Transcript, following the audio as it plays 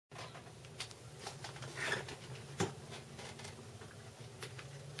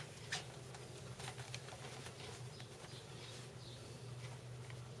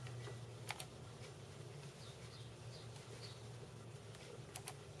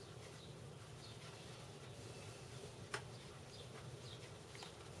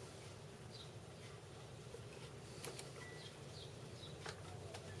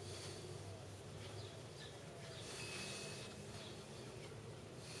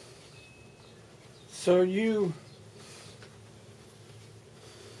So you,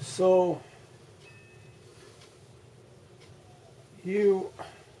 so you,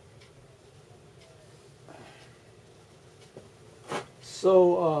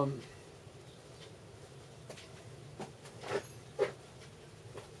 so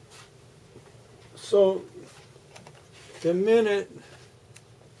so the minute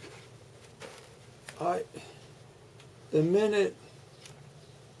the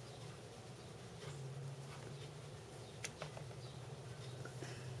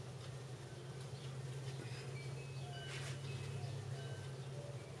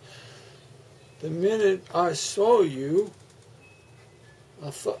minute I saw you,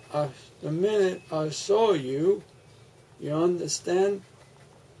 the minute I saw you, you understand?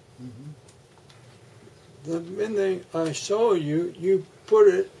 Mm-hmm. The minute I saw you, you put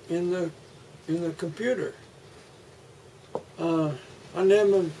it in the computer. I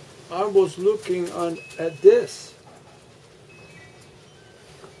was looking at this.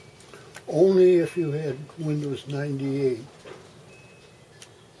 Only if you had Windows 98.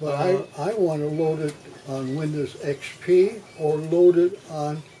 But I want to load it on Windows XP or load it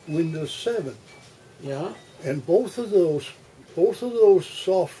on Windows 7. Yeah. And both of those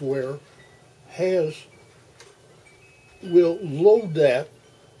software will load that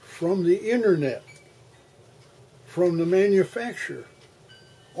from the internet, from the manufacturer,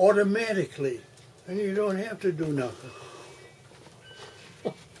 automatically, and you don't have to do nothing.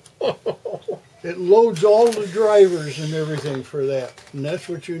 It loads all the drivers and everything for that, and that's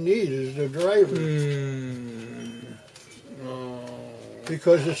what you need is the drivers.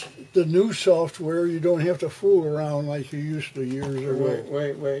 Because it's the new software, you don't have to fool around like you used to years ago.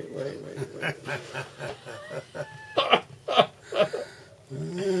 Wait.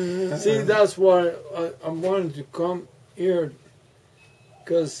 See, that's why I wanted to come here,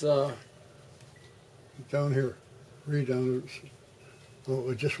 because... down here, read down.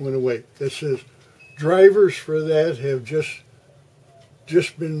 Oh, it just went away. It says, drivers for that have just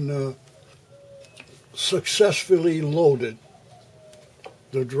been successfully loaded.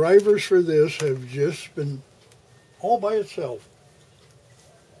 The drivers for this have just been all by itself.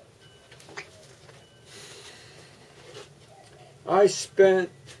 I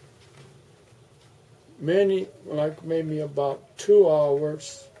spent maybe about 2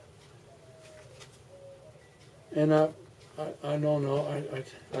 hours, and I don't know,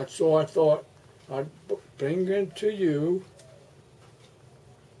 so I thought I'd bring it to you,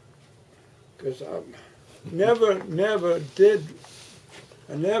 because I never did this.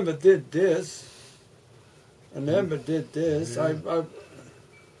 I never did this. Yeah.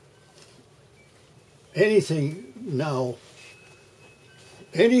 Anything now,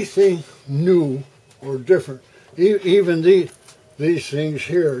 anything new or different, even these things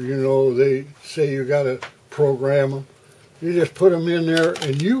here, you know, they say you got to program them. You just put them in there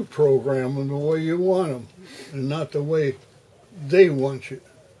and you program them the way you want them and not the way they want you.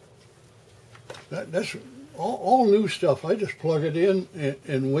 That's all new stuff. I just plug it in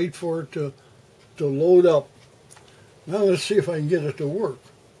and wait for it to load up. Now let's see if I can get it to work.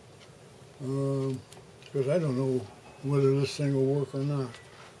 Because I don't know whether this thing will work or not.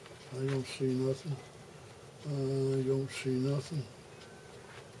 I don't see nothing. I don't see nothing.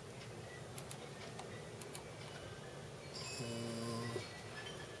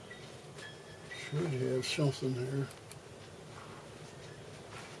 Should have something there.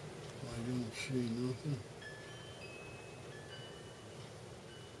 I don't see nothing.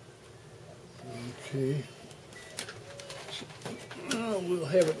 Okay. We'll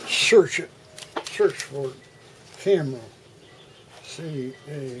have it search for it. Camera.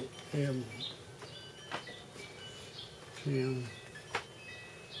 C-A-M. Cam.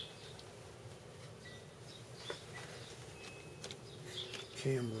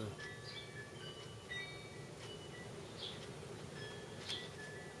 Camera.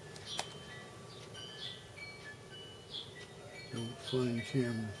 Don't find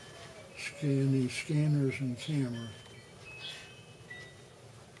camera. Scanning scanners and cameras.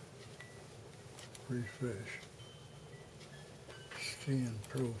 Refresh. Scan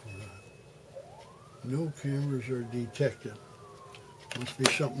profile. No cameras are detected. Must be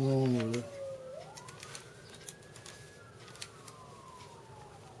something wrong with it.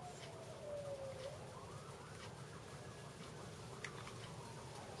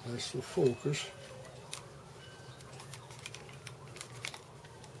 That's the focus.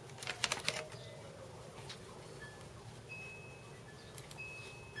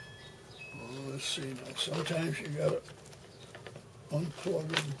 Let's see, now sometimes you gotta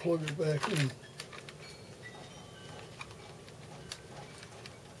unplug it and plug it back in.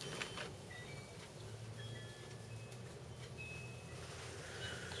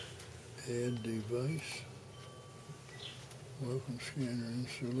 Add device. Welcome scanner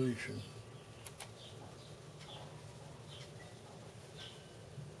installation.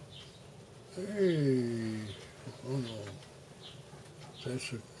 Hey, oh no,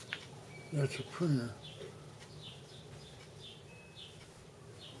 that's a printer.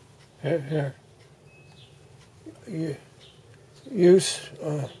 Here. Use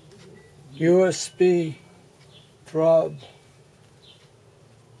USB drive.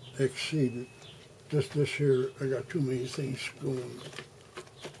 Exceeded. This here, I got too many things going.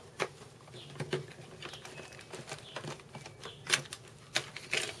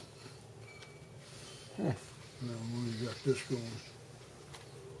 Now I've only got this going.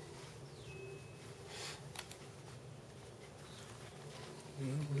 Well,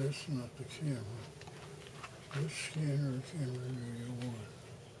 that's not the camera. Which scanner or camera do you want?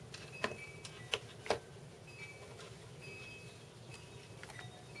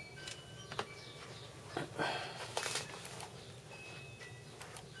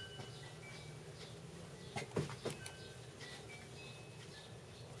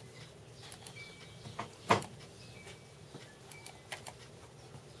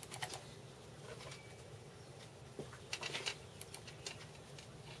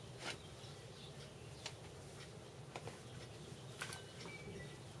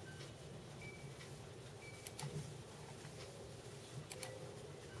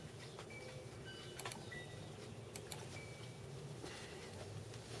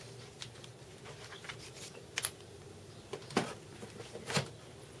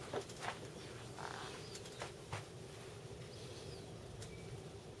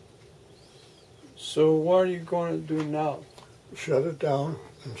 So what are you going to do now? Shut it down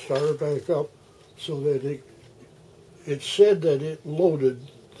and start it back up so that it said that it loaded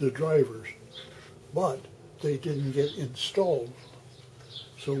the drivers, but they didn't get installed.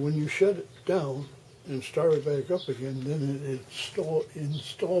 So when you shut it down and start it back up again, then it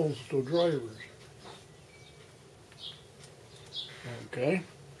installs the drivers. Okay.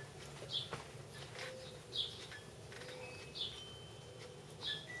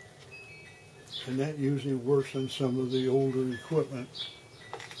 And that usually works on some of the older equipment.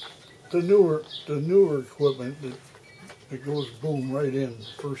 The newer equipment that goes boom right in the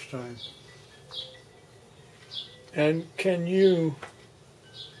first time. And can you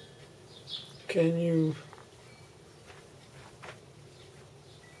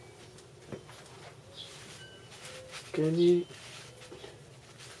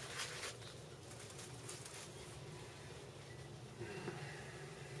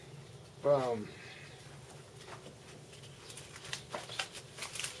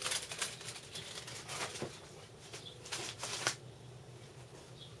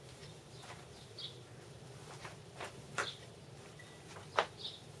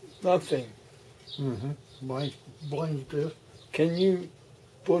nothing. Mm-hmm. Blank this. Can you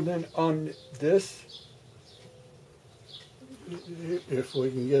put it on this? If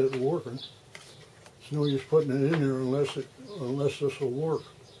we can get it working. It's no use putting it in there unless this will work.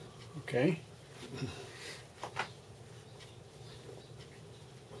 Okay.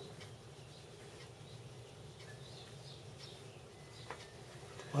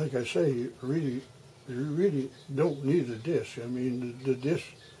 Like I say, you really don't need a disc. I mean, the disc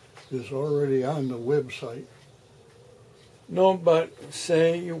is already on the website. No, but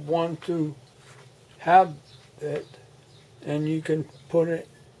say you want to have it, and you can put it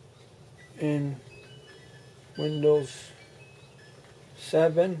in Windows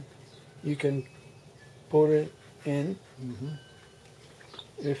 7. You can put it in. Mm-hmm.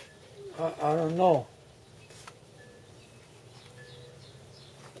 If I don't know.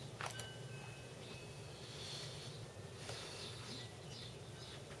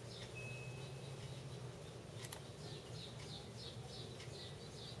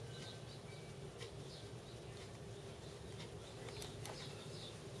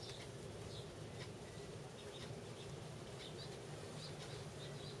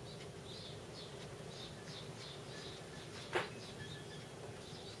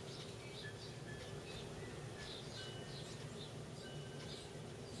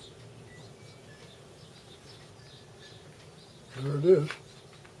 There it is.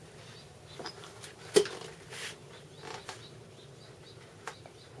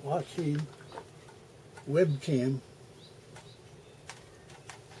 Watching webcam.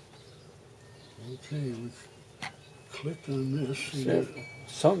 Okay, we clicked on this. So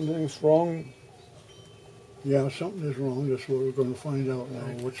something's wrong. Yeah, something is wrong. That's what we're going to find out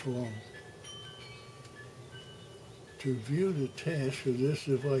now, what's wrong. To view the task of this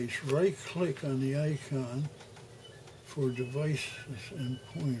device, right-click on the icon for devices and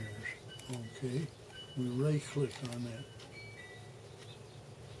pointers. Okay, we right click on that.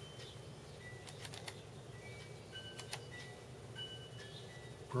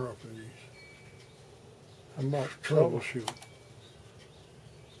 Properties, How about troubleshoot,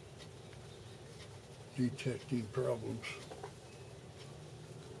 detecting problems.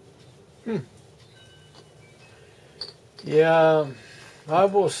 Yeah, I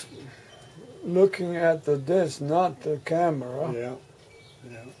was looking at the disc, not the camera. Yeah,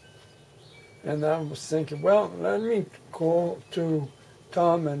 yeah. And I was thinking, well, let me call to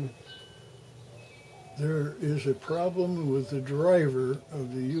Tom and There is a problem with the driver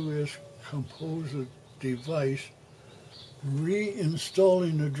of the U.S. Composite device.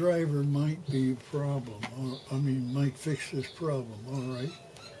 Reinstalling the driver might be a problem, might fix this problem, all right?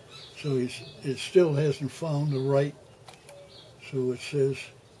 So it still hasn't found the right, so it says,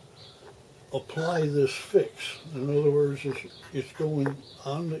 apply this fix. In other words, it's going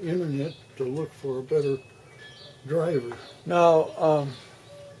on the internet to look for a better driver. now,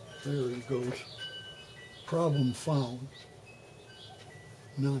 There it goes. Problem found,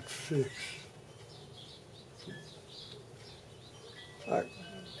 not fixed.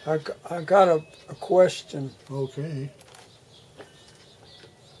 I got a question. Okay.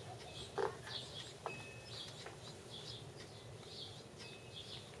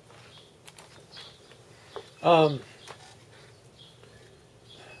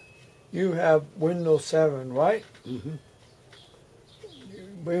 You have Windows 7, right? Mm-hmm.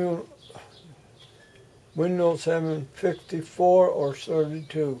 Windows 7 54 or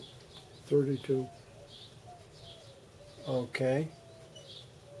 32? 32. Okay.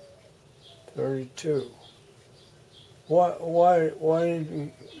 32. Why?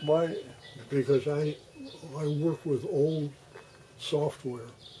 Because I work with old software.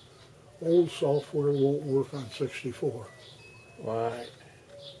 Old software won't work on 64. Why?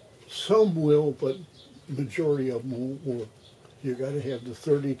 Some will, but majority of them won't work. You got to have the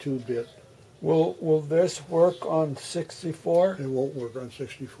 32-bit. Will this work on 64? It won't work on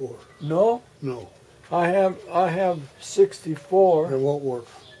 64. No? No, I have 64. it won't work.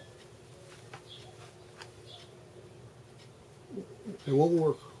 It won't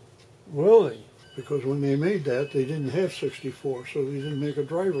work Really? because when they made that, they didn't have 64, so they didn't make a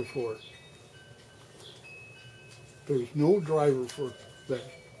driver for it. There's no driver for that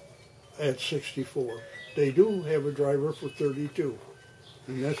at 64. They do have a driver for 32,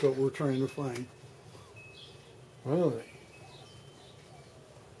 and that's what we're trying to find. Really?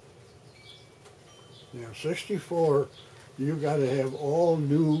 Now, 64, you got to have all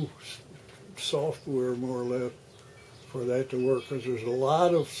new software, more or less, for that to work, because there's a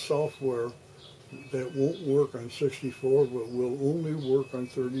lot of software that won't work on 64, but will only work on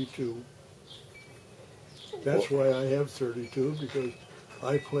 32. That's why I have 32, because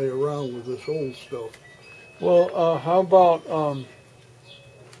I play around with this old stuff. Well, how about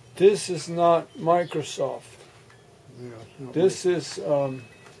this is not Microsoft. Yeah, it's not This is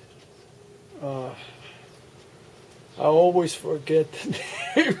I always forget the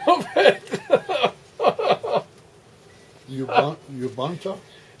name of it. Ubuntu?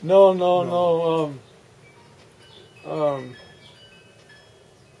 No.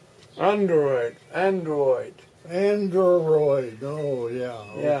 Android. Android. Oh, yeah.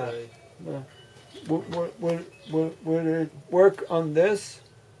 Okay. Yeah. Would it work on this?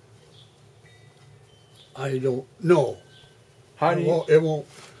 I don't know. How do you? It won't,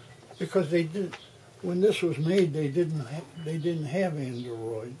 because they did. When this was made, they didn't have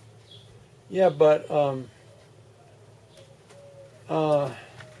Android. Yeah, but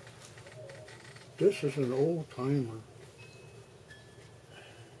This is an old timer.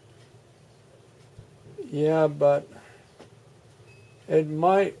 yeah, but it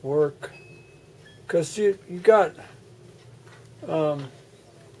might work because you got.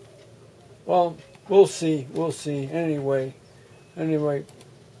 Well, we'll see. Anyway.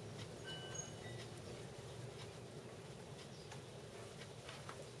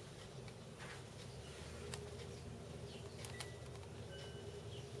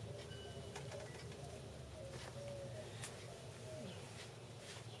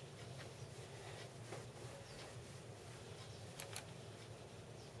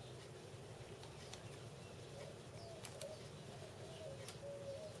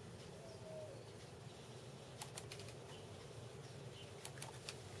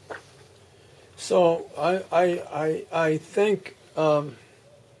 So I think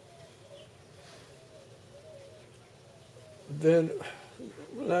then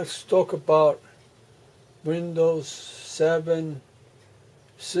let's talk about Windows 7,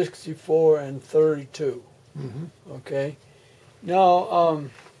 64, and 32. Mm-hmm. Okay. Now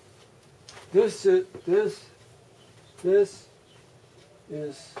this is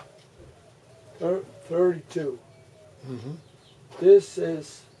is 32. Mm-hmm. This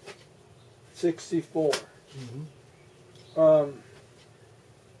is 64. Mm-hmm.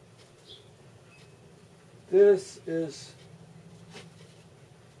 This is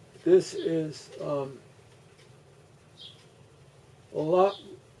a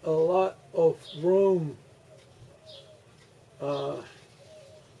lot of room.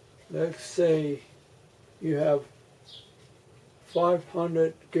 Let's say you have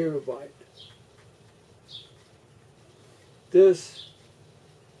 500 gigabyte. This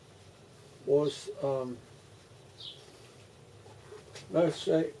was let's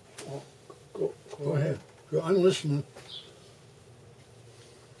say, oh, go ahead. I'm listening.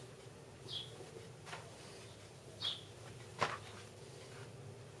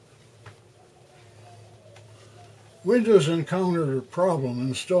 Windows encountered a problem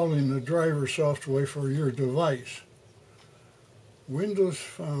installing the driver software for your device. Windows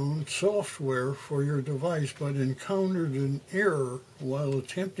found software for your device but encountered an error while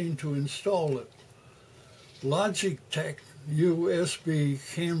attempting to install it. Logitech USB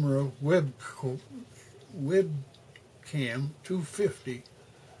camera webcam 250.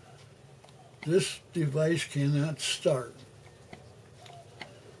 This device cannot start.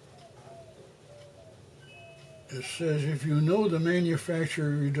 It says if you know the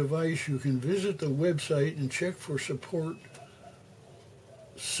manufacturer of your device, you can visit the website and check for support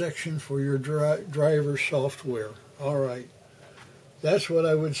section for your driver software. All right. That's what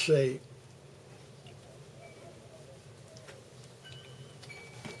I would say.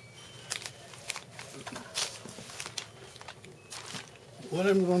 What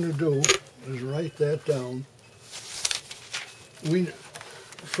I'm going to do is write that down.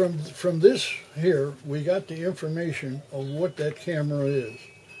 From this here, we got the information of what that camera is.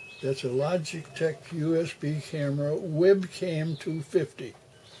 That's a Logitech USB camera, webcam 250.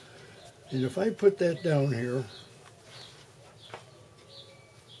 And if I put that down here,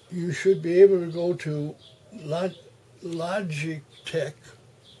 you should be able to go to Logitech,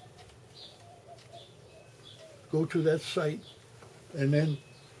 go to that site, and then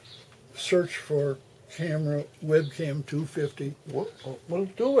search for camera webcam 250. We'll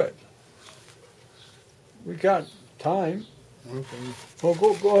do it. We got time. Okay. Well,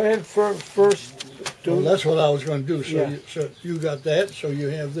 go ahead first. Well, that's what I was going to do. So, Yeah. so you got that, so you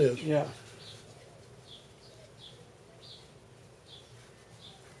have this. Yeah.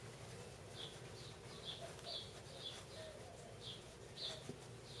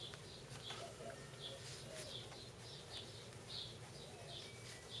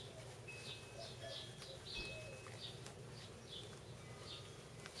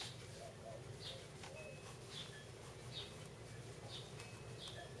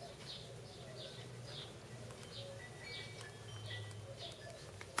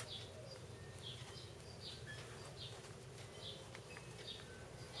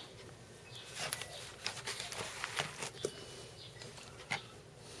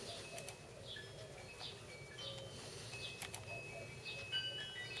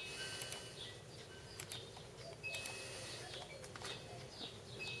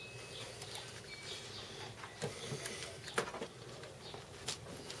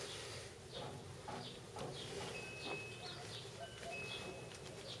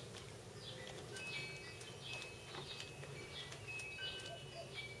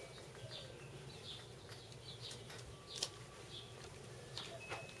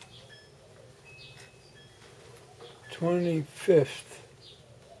 "25th.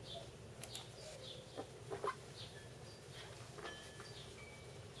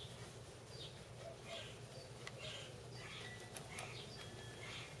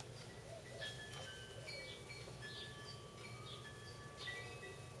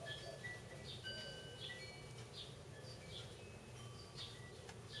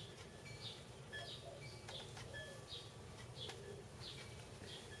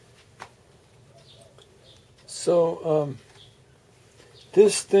 So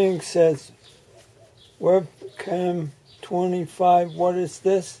this thing says webcam 25. What is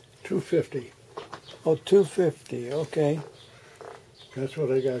this? 250. Oh, 250. Okay. That's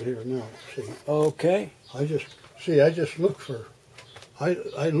what I got here now. See, Okay. I just look for,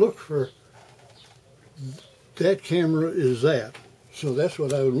 I look for, that camera is that. So that's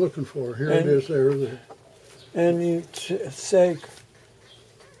what I was looking for. Here it is, there. And you say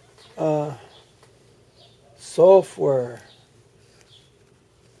software.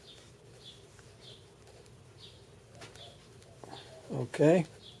 Okay.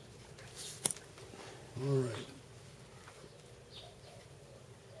 All right.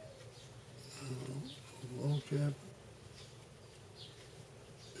 cap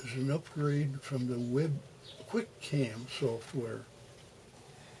is an upgrade from the web QuickCam software.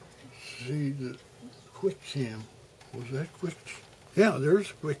 See the QuickCam, was that Quick? Yeah,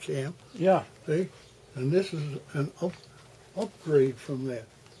 there's QuickCam. Yeah. See, and this is an upgrade from that,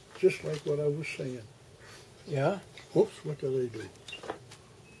 just like what I was saying. Yeah. Oops, what did I do?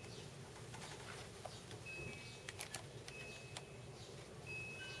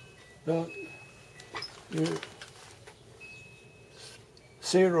 No, you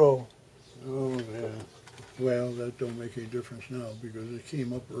 0. Oh, yeah. Well, that don't make any difference now because it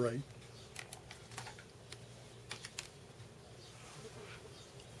came up right.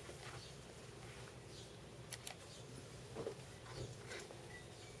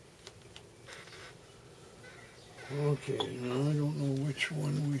 Okay, now I don't know which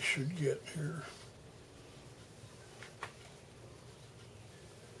one we should get here.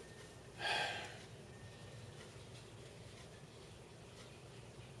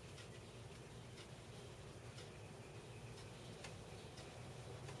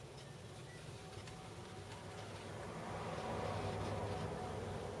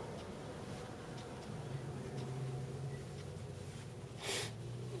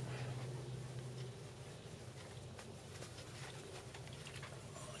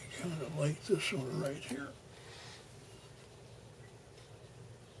 I kind of like this one right here.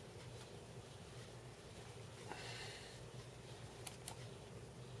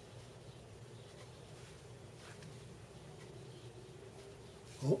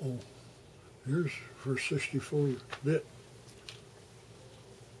 Uh-oh, here's for 64-bit.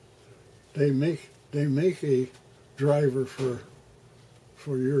 They make a driver for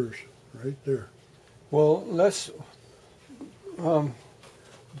yours right there. Well, let's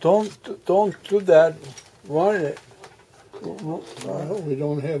don't do that. Run it. Well, we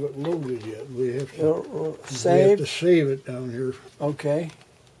don't have it loaded yet. We have to Save. save it down here. Okay.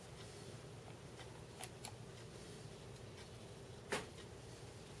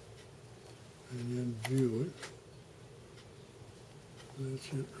 And then view it.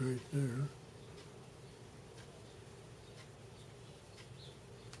 That's it right there.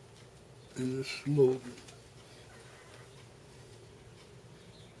 And it's loaded.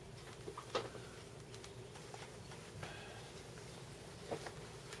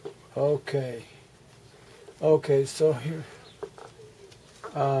 Okay. Okay, so here,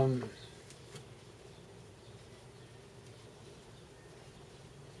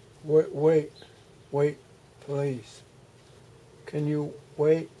 wait, please. Can you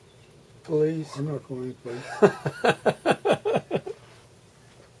wait, please? I'm not going anyplace.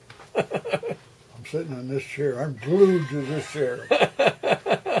 I'm sitting on this chair. I'm glued to this chair.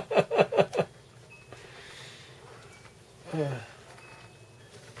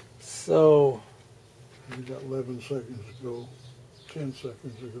 So, We got 11 seconds to go, 10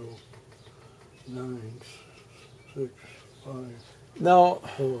 seconds to go, 9, 6, 5, now,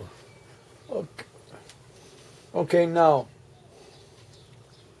 4. okay, now,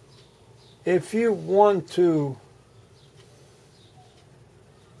 if you want to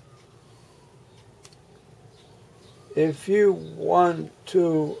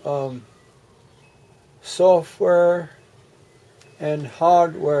software and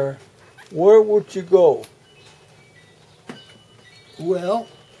hardware, where would you go? Well,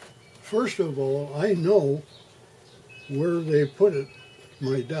 first of all, I know where they put it,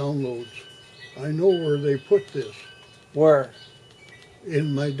 my downloads. I know where they put this Where?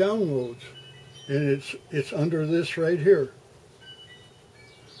 in my downloads, and it's under this right here.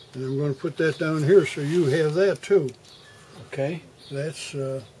 And I'm going to put that down here so you have that too. Okay. That's,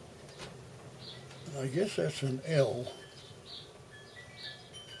 I guess that's an L.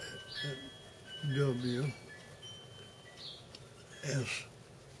 W. S.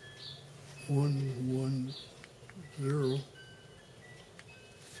 110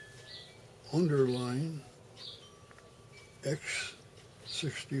 underline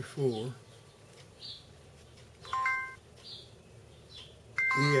X64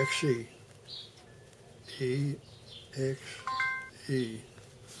 EXE. EXE.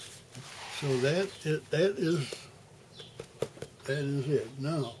 So that is it.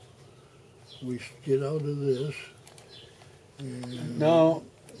 Now we get out of this and Now,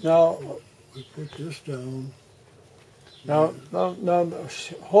 we put this down. no,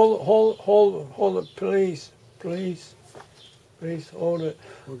 hold it, please, hold it.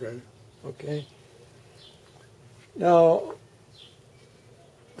 Okay. Okay. Now,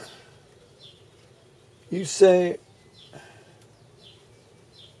 you say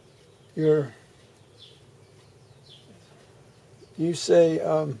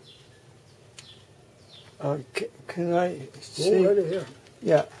Can I Go see? right ahead.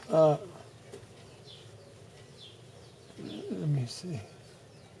 Yeah. Let me see.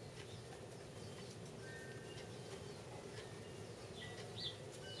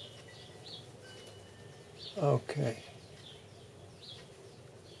 Okay.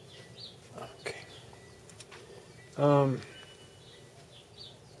 Okay. Um,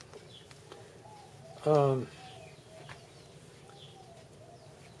 um,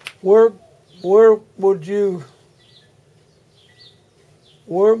 where would you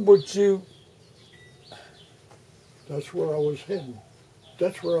That's where I was heading.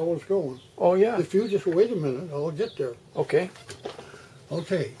 That's where I was going. oh yeah, If you just wait a minute, I'll get there. okay.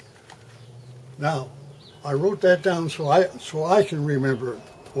 Okay. Now, I wrote that down so I can remember it.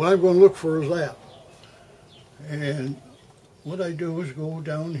 What I'm going to look for is that. And what I do is go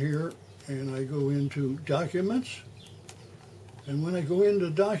down here and I go into Documents. And when I go into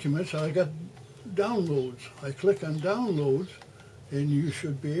Documents, I got Downloads. I click on Downloads, and you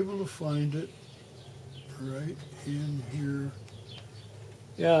should be able to find it right in here.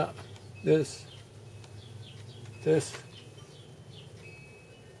 Yeah, this.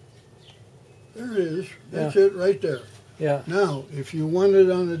 There it is. That's it right there. Yeah. Now, if you want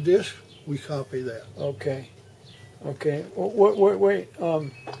it on a disc, we copy that. Okay. Okay. Wait.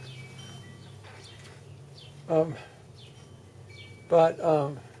 But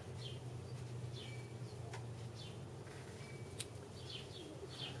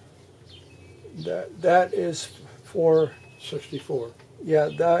that is for 64. yeah.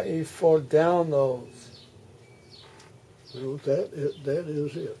 That is for downloads. So that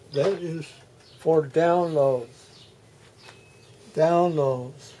is it. That is For downloads.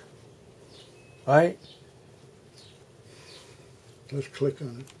 Downloads. Right? Let's click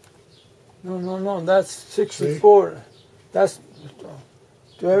on it. No. That's 64. See? That's.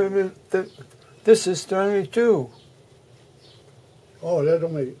 This is 32. Oh, that'll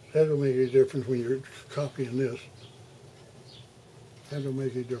make a difference when you're copying this. That'll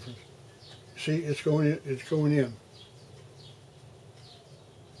make a difference. See, it's going in. It's going in.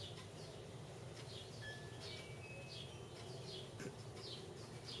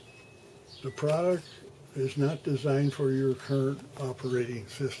 The product is not designed for your current operating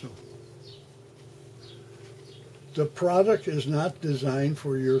system. The product is not designed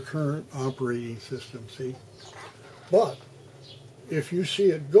for your current operating system, see? But if you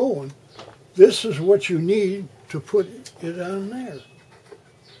see it going, this is what you need to put it on there.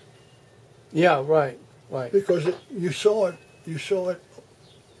 Yeah, right. Because you saw it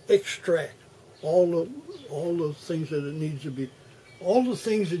extract all the things that it needs to be. All the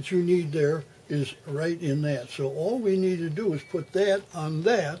things that you need there is right in that. So all we need to do is put that on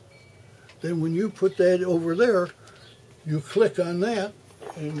that. Then when you put that over there, you click on that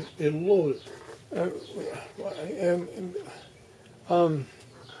and it'll load it.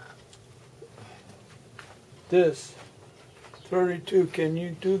 This 32. Can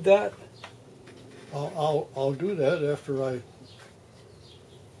you do that? I'll do that after I.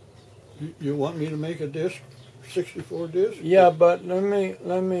 You want me to make a disc, 64 disc? Yeah, but let me.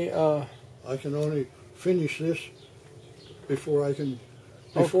 I can only finish this before I can.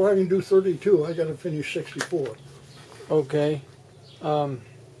 Before I can do 32, I got to finish 64. Okay.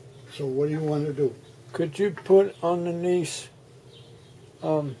 So what do you want to do? Could you put underneath?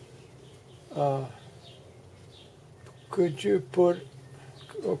 Could you put?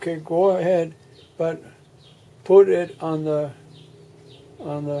 Okay, go ahead, but put it on the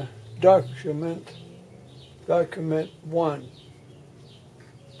document 1.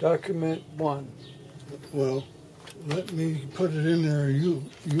 Document 1. Well, let me put it in there. You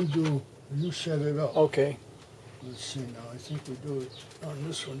set it up. Okay. Let's see now. I think we do it on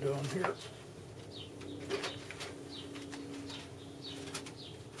this one down here.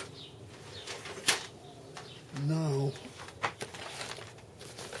 Now,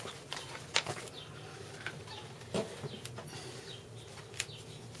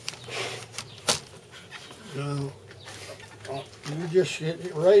 you just hit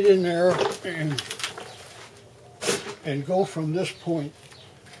it right in there and go from this point.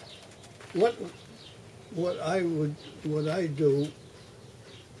 What I do,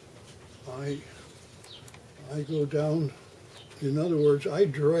 I go down. In other words, I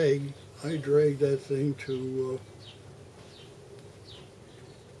drag that thing to.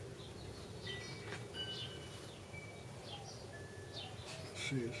 Let's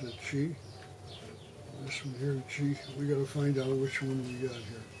see, is it G? This one here, G. We got to find out which one we got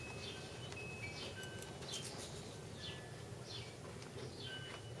here.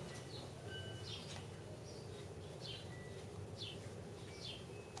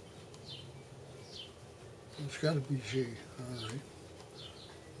 It's got to be G. All right.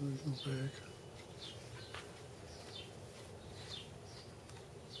 Let me go back.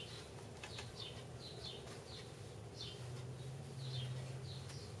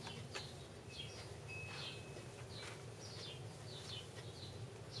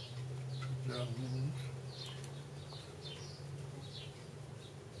 Downloads.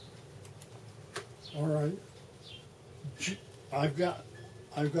 All right. I've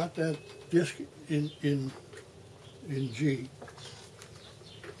got that disc in G.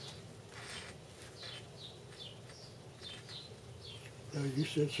 Now you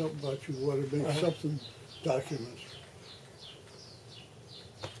said something about you want to make something documents.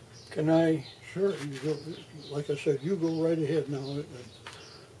 Can I? Sure. You go, like I said, you go right ahead now and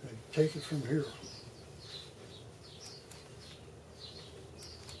take it from here.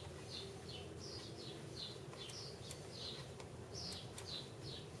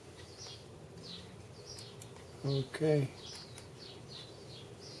 Okay.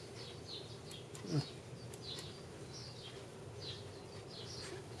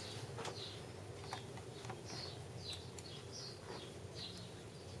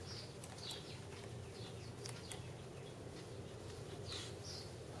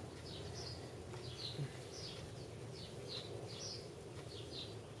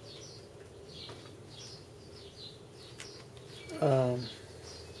 Um,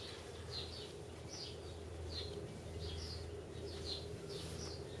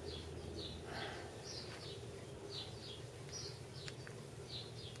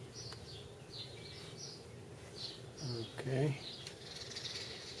 okay.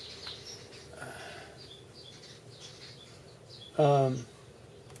 Um,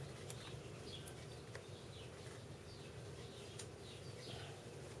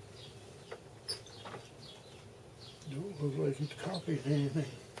 Don't look like it's copied anything.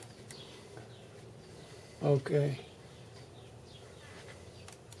 okay.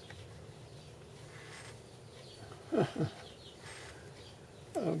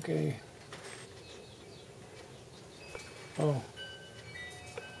 Okay. Oh.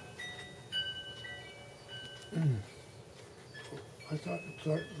 I thought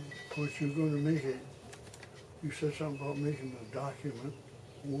what you were going to make it. You said something about making the document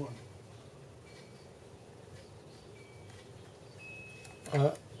one.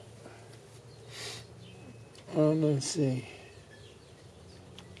 Let's see.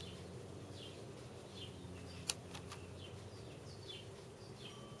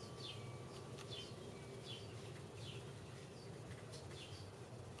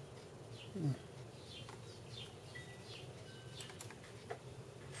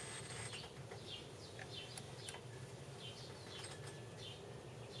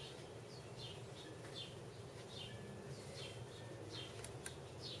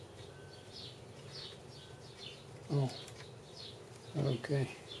 Oh. Okay.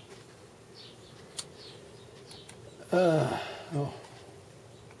 Oh.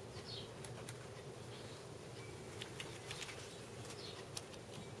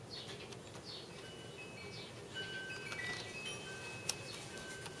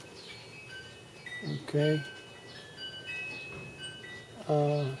 Okay.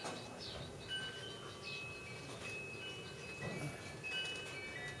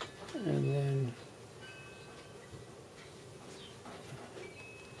 And then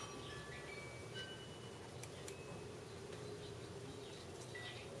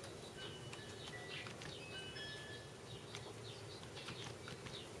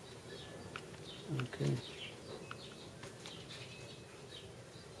okay.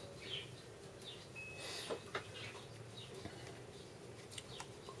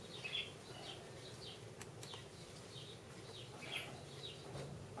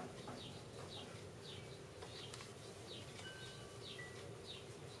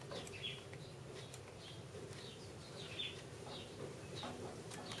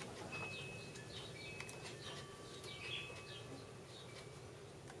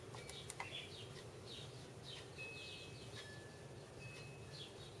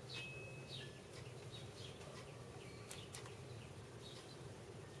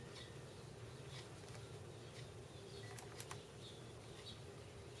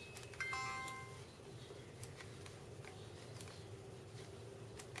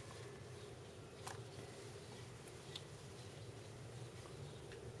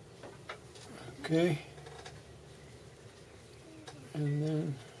 Okay. And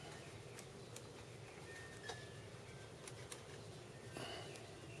then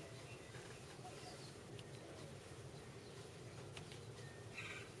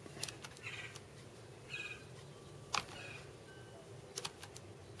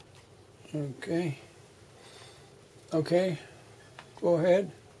okay. Okay, go ahead.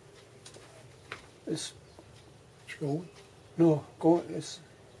 It's It's going. no, go. It's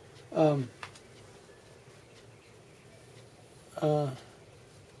uh,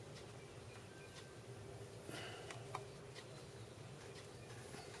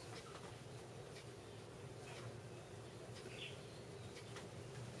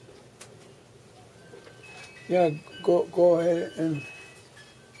 yeah. Go ahead and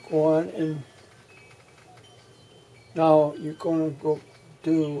go on, and now you're gonna go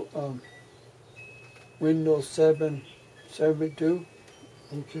do Windows 7 72.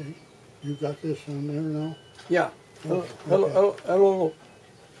 Okay. You got this on there now? Yeah. Oh, Hello, okay. hello, hello.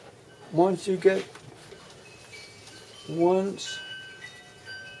 Once you get once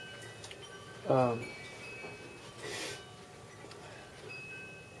um,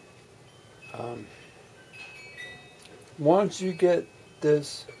 um, once you get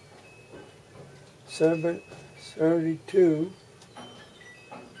this 732,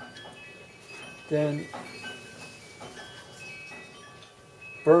 then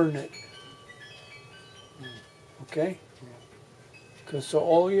burn it. Okay? Because so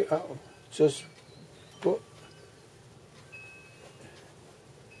all you just put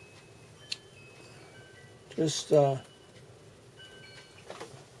just Yeah.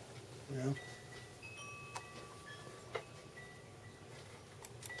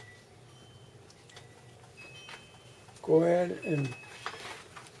 go ahead and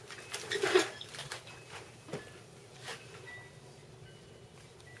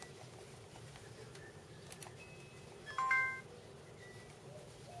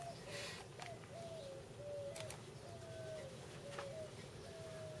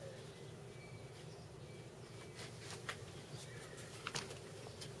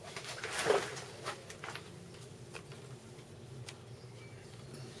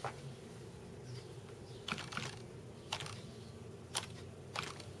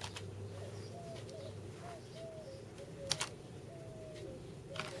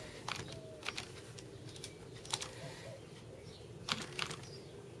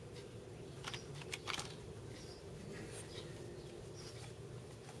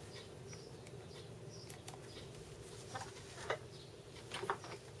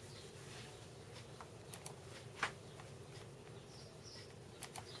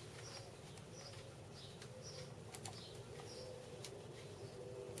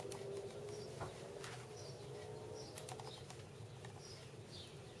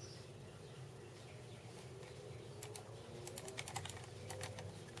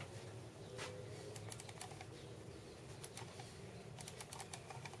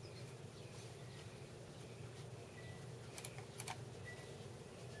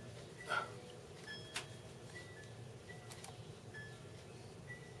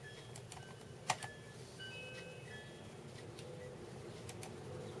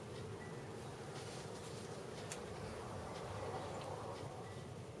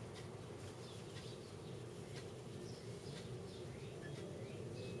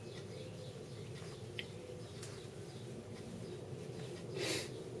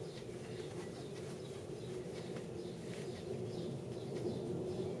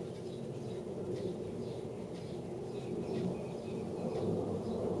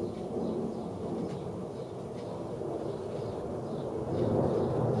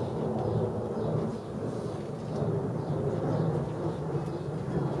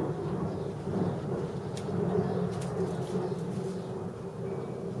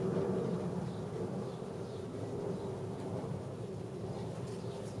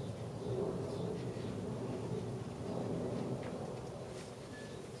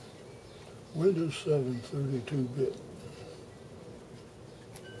Windows 7 32-bit.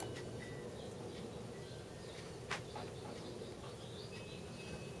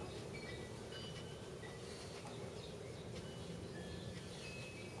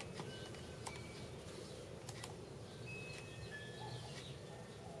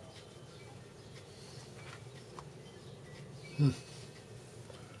 I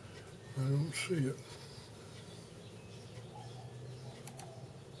don't see it.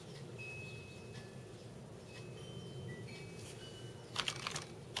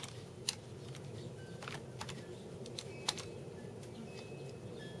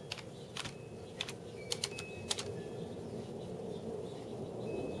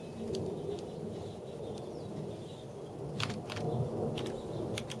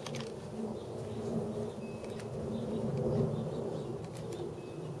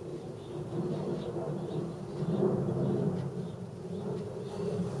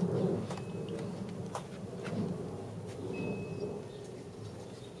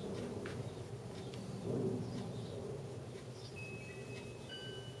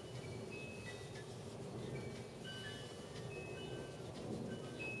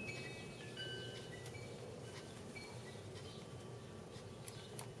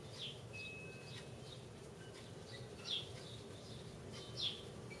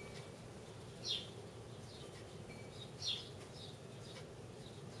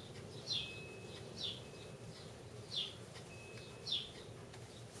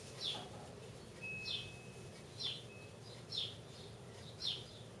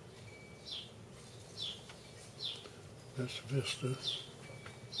 That's Vista.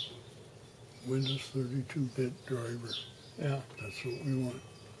 Windows 32-bit driver. Yeah. That's what we want.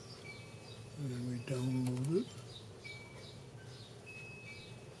 And then we download it.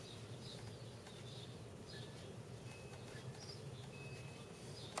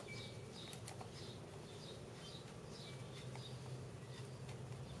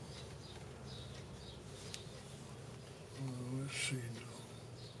 Let's see now.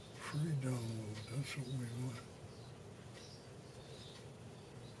 Free download, that's what we want.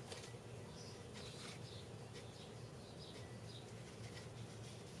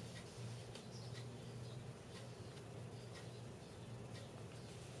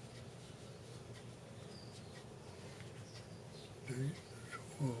 Date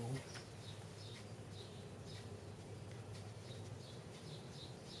 12.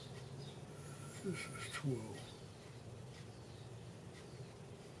 This is 12.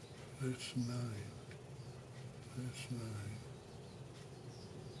 That's 9. That's 9.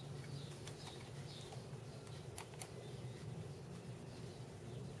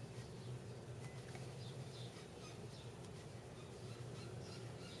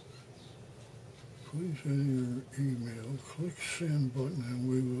 Please enter your email, click send button, and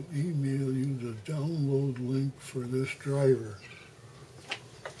we will email you the download link for this driver.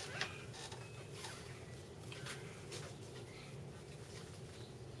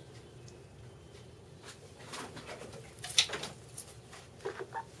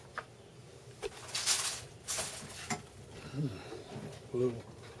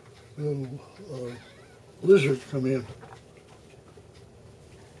 Little lizard come in.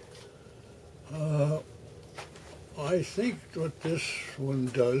 I think what this one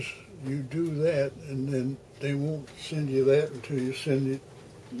does, you do that, and then they won't send you that until you send it.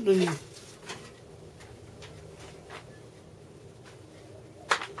 Then you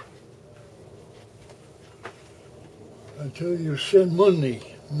until you send money.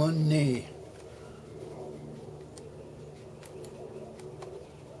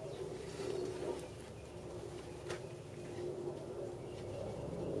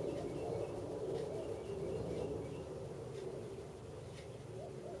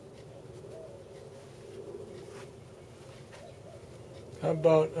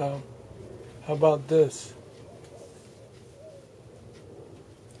 How about this?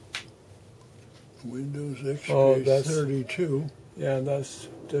 Windows Oh, XP that's 32 yeah, that's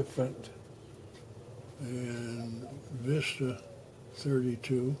different. and Vista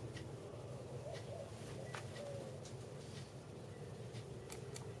 32.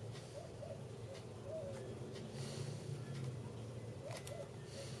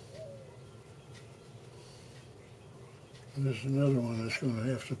 There's another one that's going to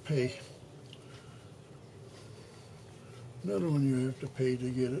have to pay. Another one you have to pay to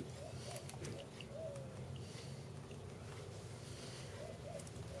get it.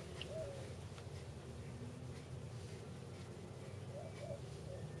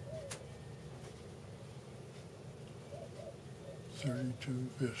 .32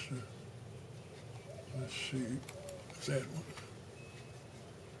 Vista. Let's see, that one.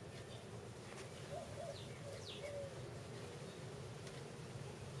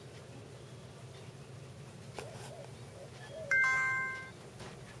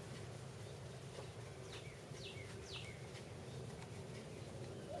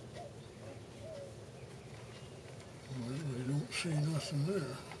 Well, I don't see nothing there.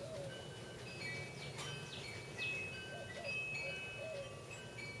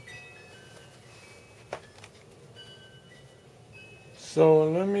 So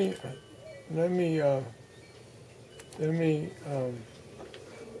let me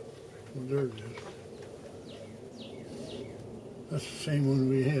Well, there it is. That's the same one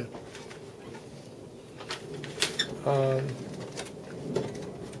we had.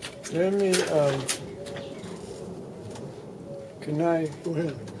 can I Go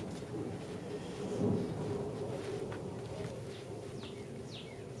ahead.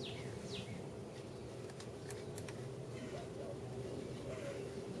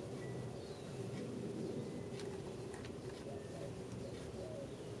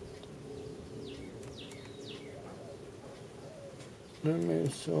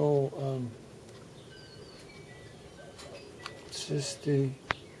 so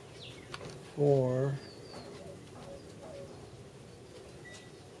 64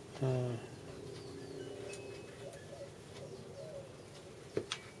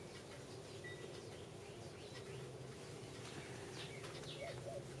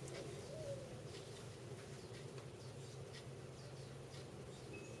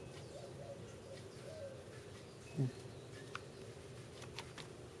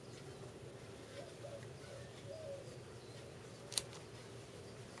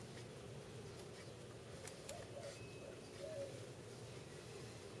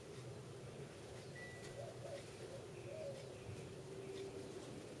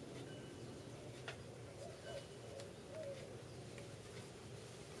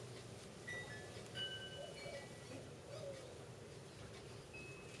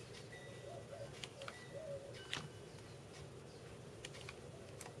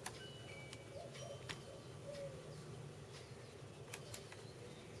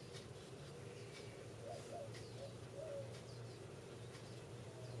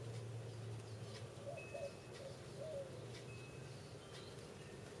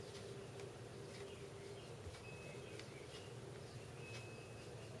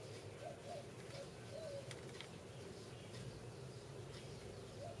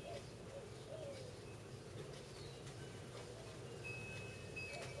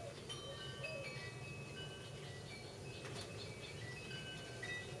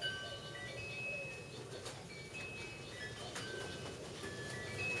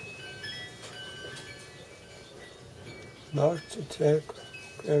 Logitech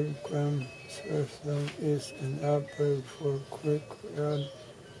Telegram system is an upgrade for quick run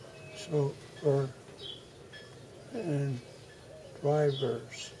software and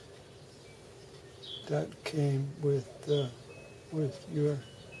drivers that came with your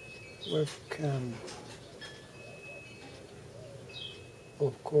webcam.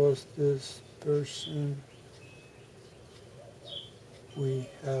 Of course, this person we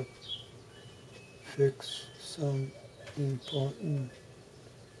have fixed some important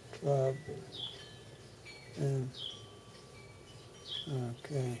trouble and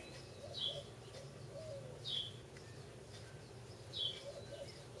okay.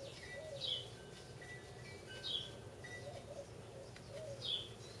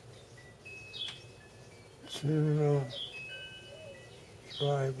 General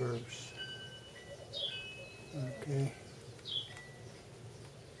drivers. Okay.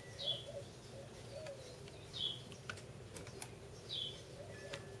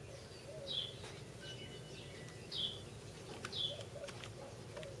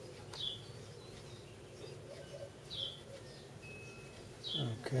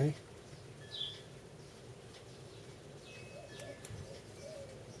 Okay.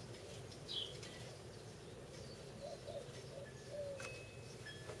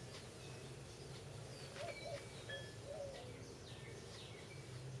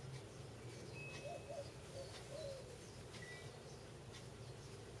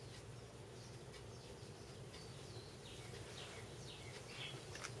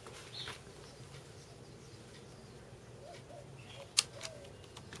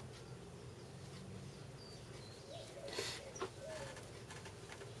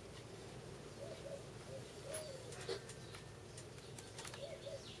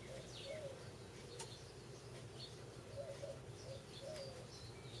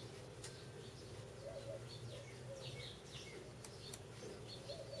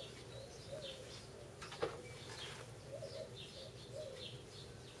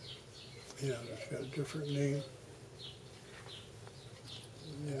 Yeah, it's got a different name.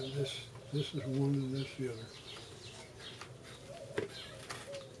 Yeah, this is one and this the other.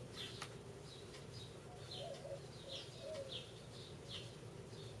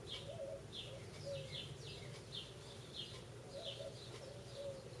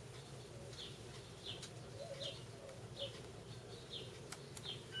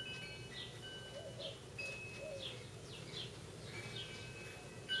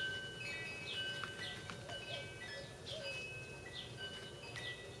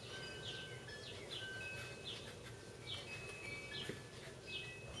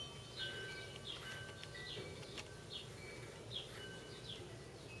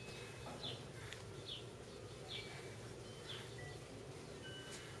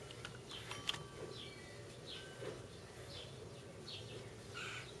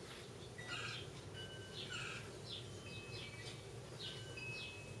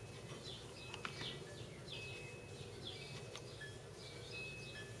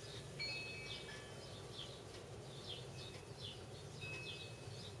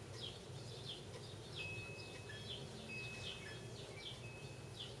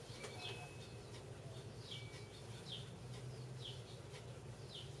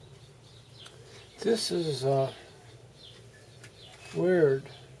 This is weird,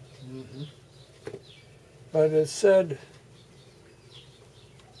 Mm-hmm. but it said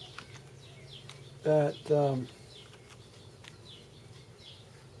that oh,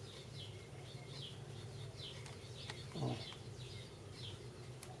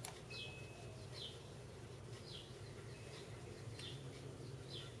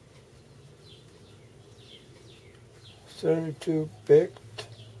 32-bit,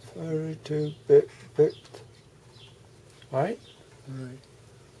 32-bit, right? Right.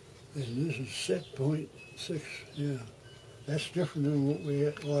 And this is set point 6, yeah. That's different than what we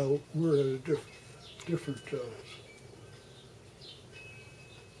had, well, we're at a different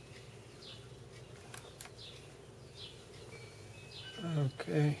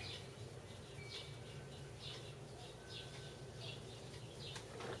Okay.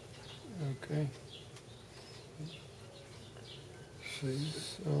 Okay. see.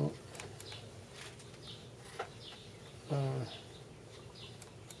 So,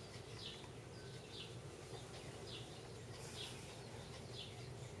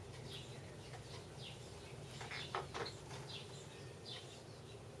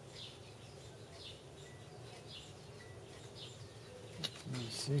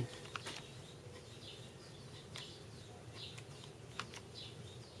 let's see.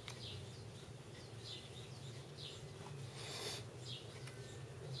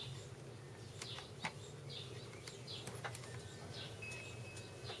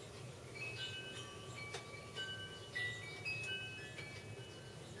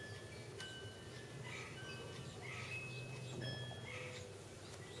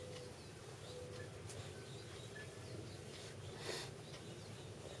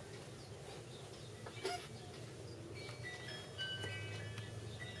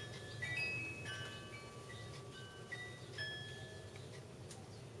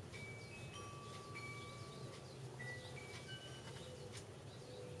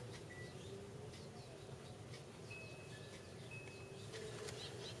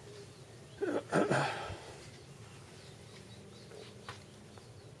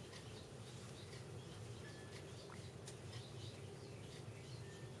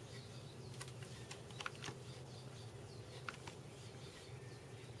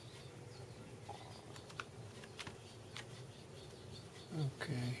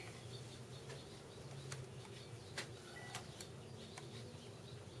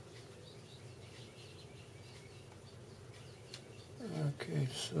 Okay,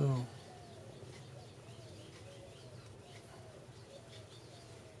 so.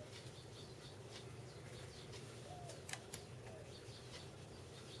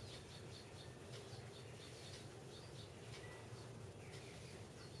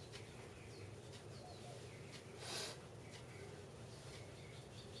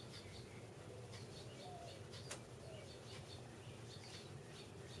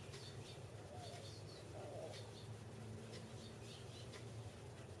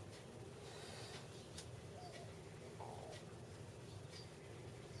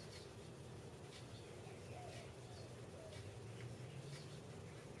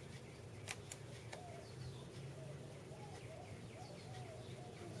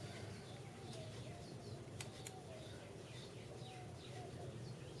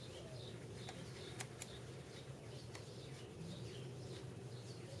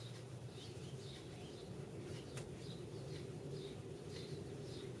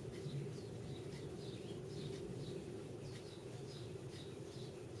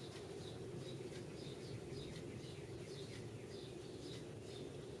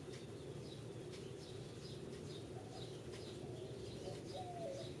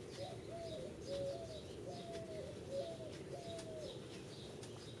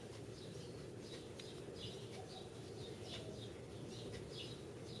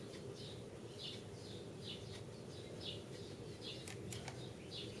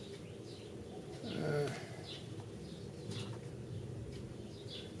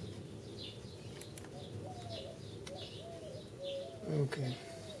 Okay.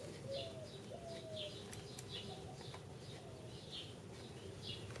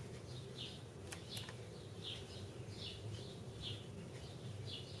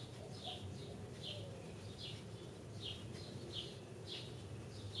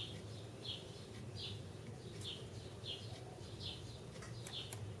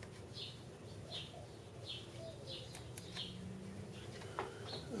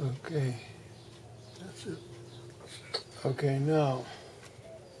 Okay. That's it. Okay, now.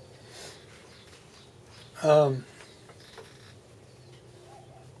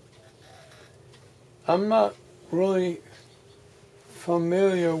 I'm not really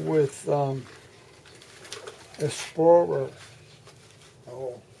familiar with Explorer.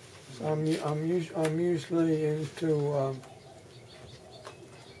 Oh. So I'm usually into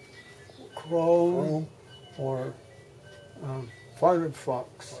Chrome or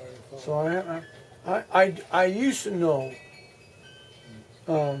Firefox. So I used to know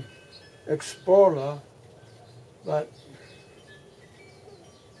Explorer, but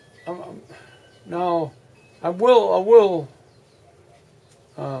now I will.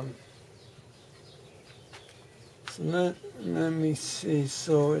 So let me see.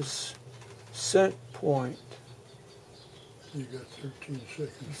 So it's set point. You got 13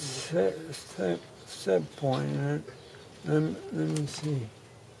 seconds. Set point. Let me see.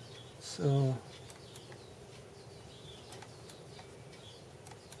 So.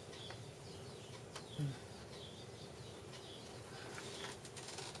 You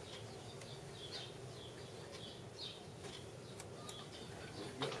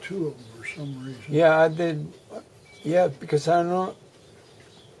got two of them for some reason. Yeah, I did. Yeah, because I don't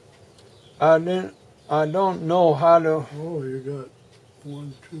know how to. Oh, you got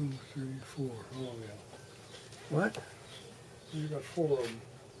 1, 2, 3, 4. Oh, yeah. What? You got 4 of them.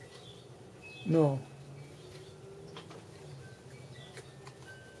 No.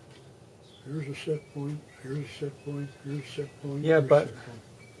 Here's a set point. Here's a set point. Here's a set point. Yeah, here's but a set point.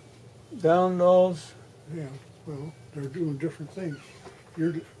 downloads. Yeah, well, they're doing different things.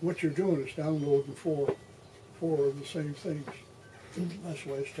 What you're doing is downloading four of the same things. That's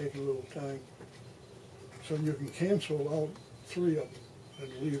why it's taking a little time. So you can cancel out 3 of them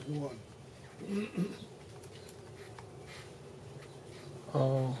and leave 1.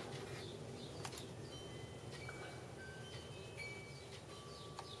 Oh.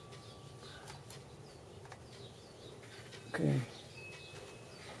 Okay.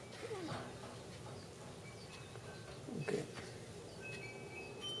 Okay.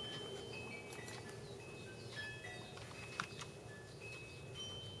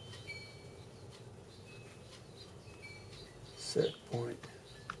 Set point.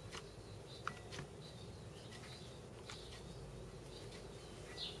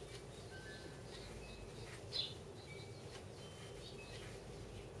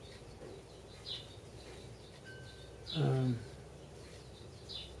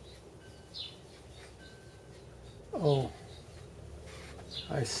 Oh,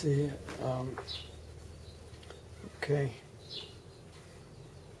 I see. Okay.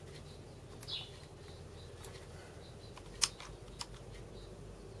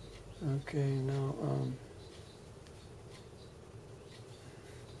 Okay, now, oh.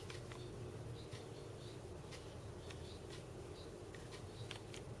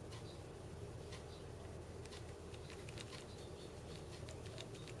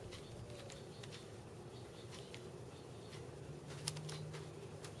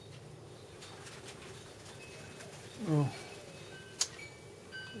 Huh.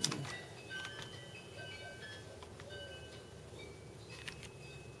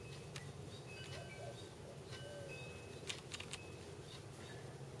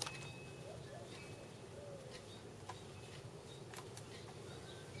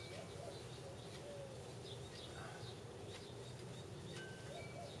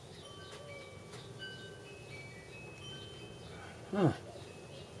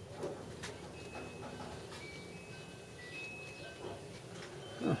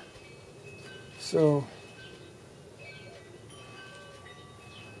 Huh. So,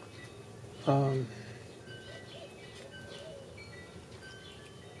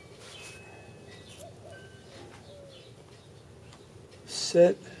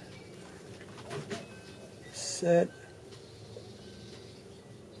 set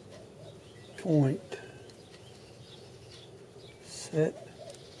point, set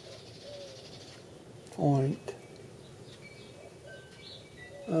point,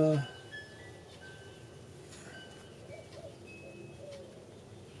 uh,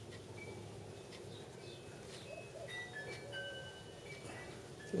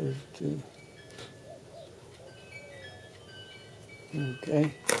 two,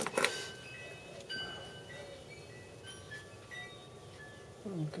 okay,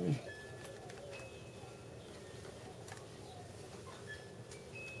 okay,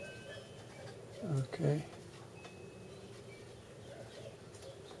 okay.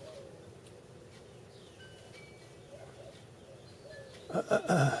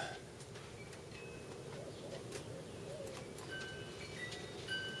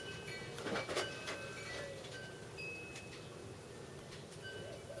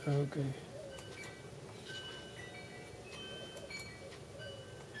 Okay.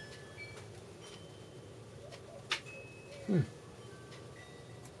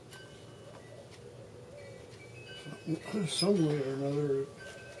 Some way or another,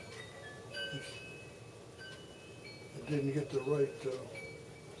 it didn't get the right.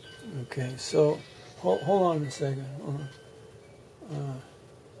 Okay, so hold on a second. Hold on.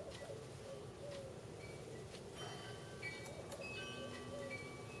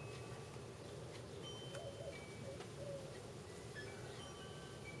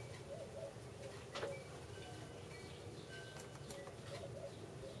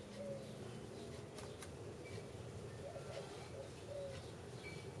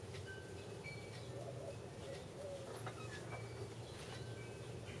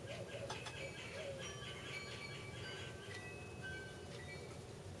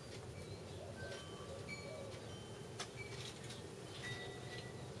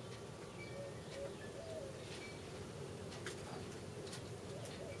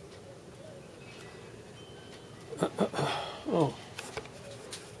 Oh.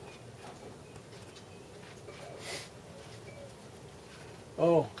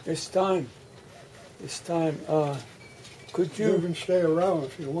 Oh, it's time. It's time. Could You you? can stay around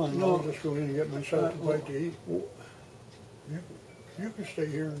if you want. No. I'll just go in and get myself a bite to eat. w- You can stay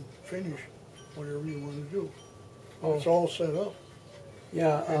here and finish whatever you want to do. Oh, It's all set up,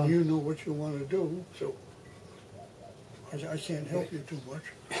 yeah. and you know what you want to do, so I can't help you too much.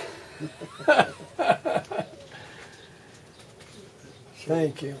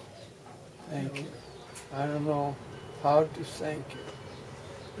 Thank you. Thank you. I don't know how to thank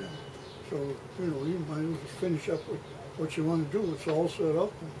you. So, you might as well finish up with what you want to do. It's all set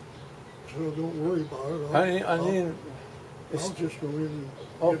up, so don't worry about it. I mean, I'll just go in and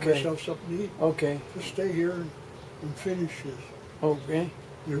Okay. get myself something to eat. okay, Just stay here and finish this. okay.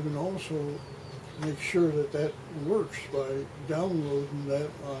 You can also make sure that that works by downloading that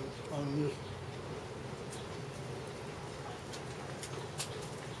on this.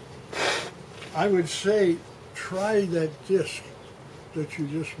 I would say try that disc that you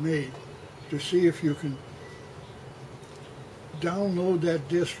just made to see if you can download that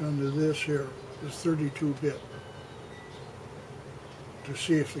disc onto this here, this 32-bit, to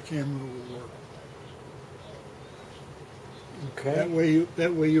see if the camera will work. That Okay.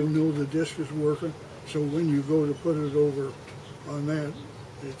 way you'll know the disc is working. So when you go to put it over on that,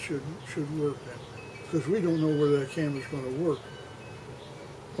 it should work then. Because we don't know where that camera's going to work.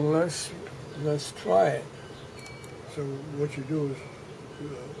 Well, let's try it. So what you do is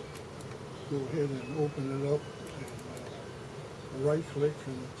go ahead and open it up and right click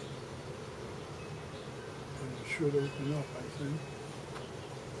and should open up, I think.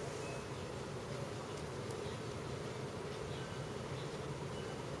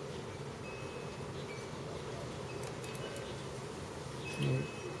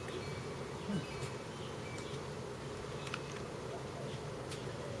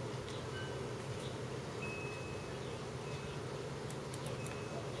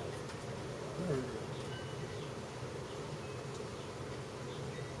 There we go.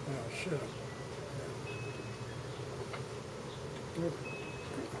 Now, shut up.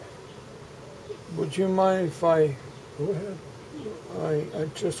 Would you mind if I Go ahead. I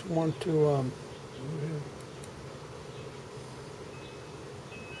just want to Go ahead.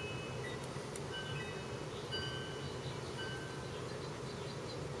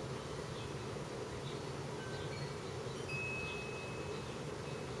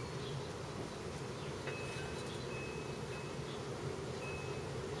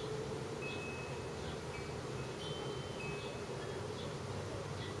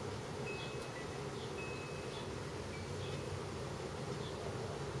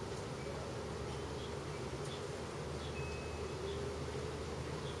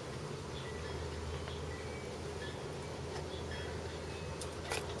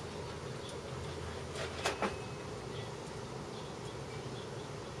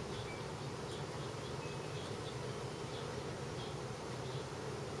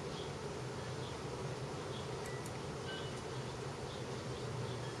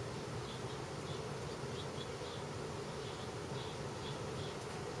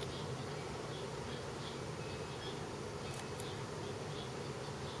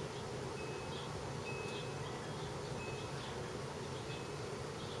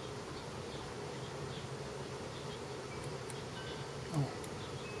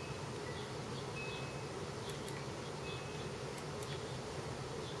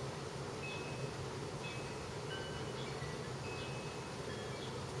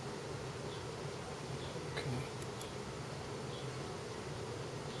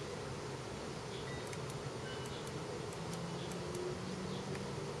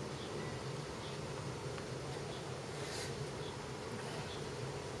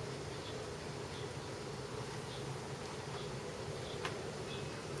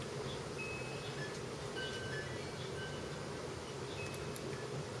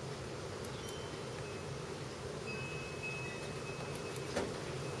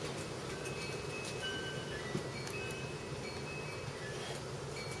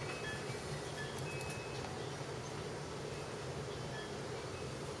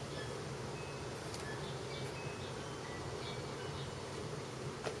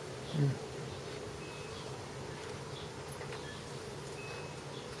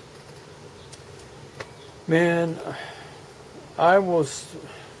 Man, I wasn't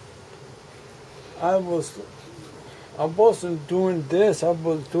doing this, I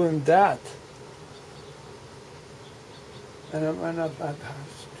was doing that. And I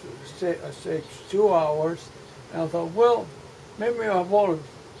say 2 hours, and I thought, well, maybe I ought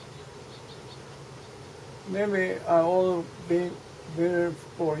to be there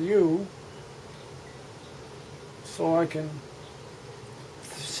for you, so I can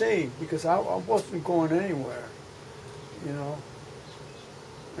save, because I wasn't going anywhere, you know.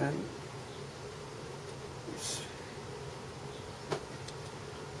 And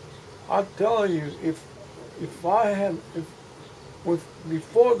I'll tell you, if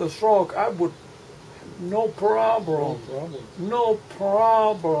before the stroke, I would no problem. No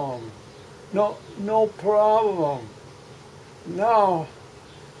problem. No problem. Now,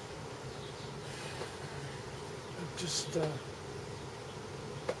 just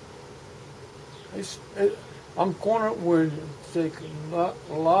I'm gonna would take a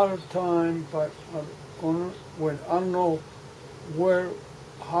lot of time, but I'm gonna when I don't know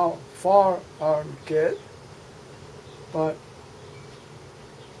how far I'll get, but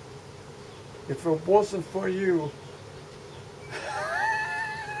if it wasn't for you.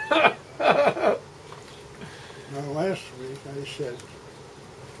 Now, last week I said,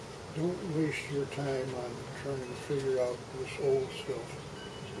 don't waste your time on trying to figure out this old stuff,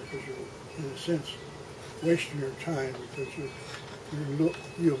 because you're, in a sense, wasting your time, because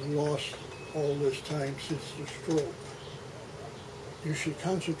you've lost all this time since the stroke. You should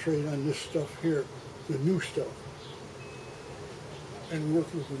concentrate on this stuff here, the new stuff, and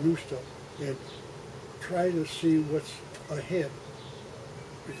work with the new stuff, and try to see what's ahead,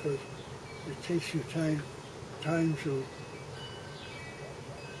 because it takes you time to,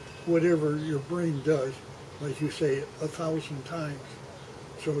 whatever your brain does, like you say, 1,000 times.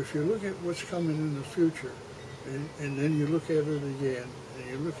 So if you look at what's coming in the future, and then you look at it again, and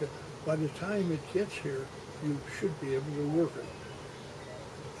you look at, by the time it gets here, you should be able to work it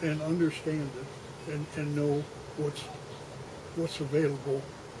and understand it and know what's available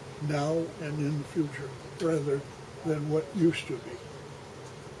now and in the future rather than what used to be.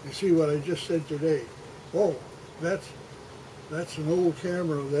 You see what I just said today? Oh, that's an old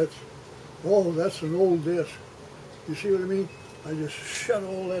camera. That's an old disc. You see what I mean? I just shut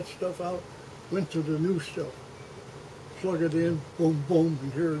all that stuff out, went to the new stuff, plug it in, boom, boom,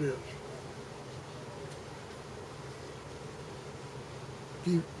 and here it is.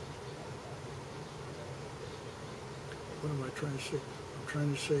 What am I trying to say? I'm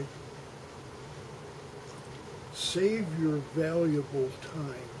trying to say, save your valuable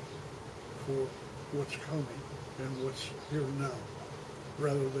time for what's coming and what's here now,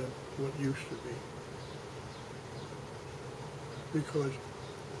 rather than what used to be. Because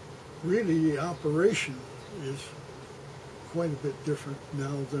really the operation is quite a bit different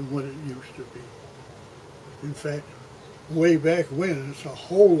now than what it used to be. In fact, way back when, it's a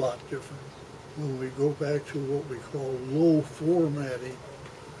whole lot different when we go back to what we call low formatting,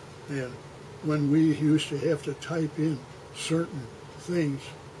 and when we used to have to type in certain things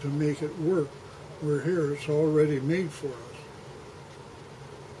to make it work, where here it's already made for us.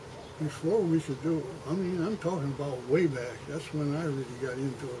 Before we could do it, I mean, I'm talking about way back. That's when I really got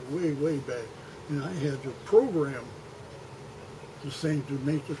into it, way, way back. And I had to program the thing to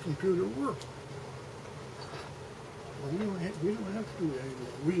make the computer work. Well, we don't have to do that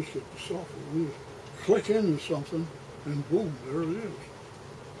anymore. We just get the software. We just click into something, and boom, there it is.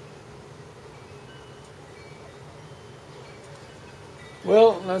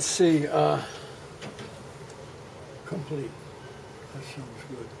 Well, let's see. Complete. That sounds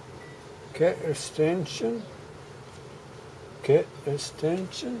good. Get extension. Get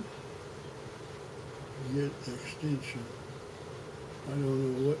extension. Get extension. I don't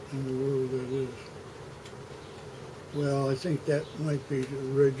know what in the world that is. Well, I think that might be to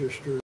register